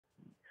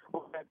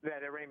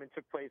That arraignment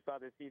took place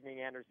this evening,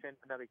 Anderson.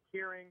 Another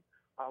hearing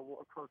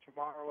will occur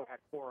tomorrow at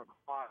 4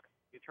 o'clock.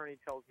 The attorney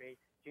tells me,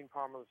 Gene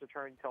Palmer's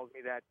attorney tells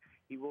me that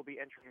he will be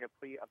entering a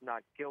plea of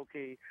not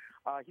guilty.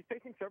 He's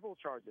facing several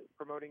charges: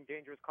 promoting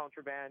dangerous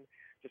contraband,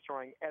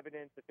 destroying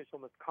evidence, official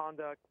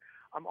misconduct.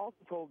 I'm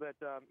also told that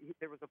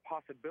there was a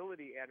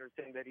possibility,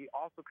 Anderson, that he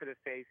also could have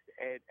faced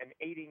an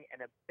aiding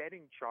and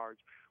abetting charge,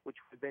 which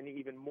would have been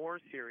even more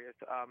serious.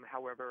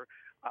 However,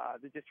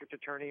 the district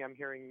attorney, I'm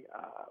hearing,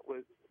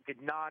 did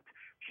not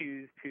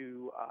choose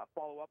to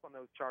follow up on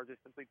those charges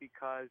simply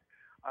because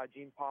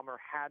Gene Palmer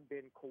had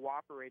been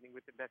cooperating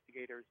with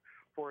investigators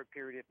for a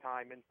period of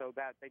time, and so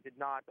that they did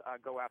not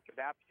go after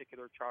that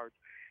particular charge.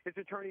 His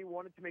attorney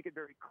wanted to make it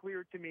very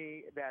clear to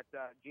me that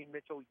Gene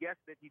Mitchell, yes,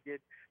 that he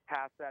did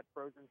pass that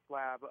frozen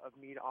slab of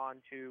meat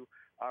on to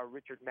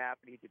Richard Mapp,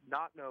 but he did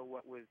not know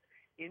what was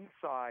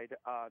inside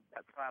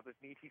that slab of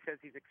meat. He says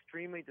he's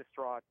extremely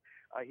distraught.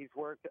 He's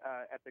worked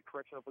at the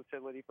Correctional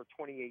Facility for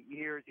 28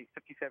 years. He's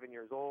 57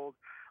 years old.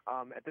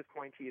 At this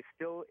point, he is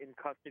still in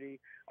custody.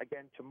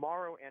 Again,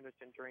 tomorrow,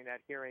 Anderson, during that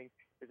hearing,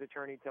 his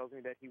attorney tells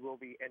me that he will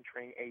be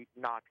entering a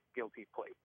not guilty plea.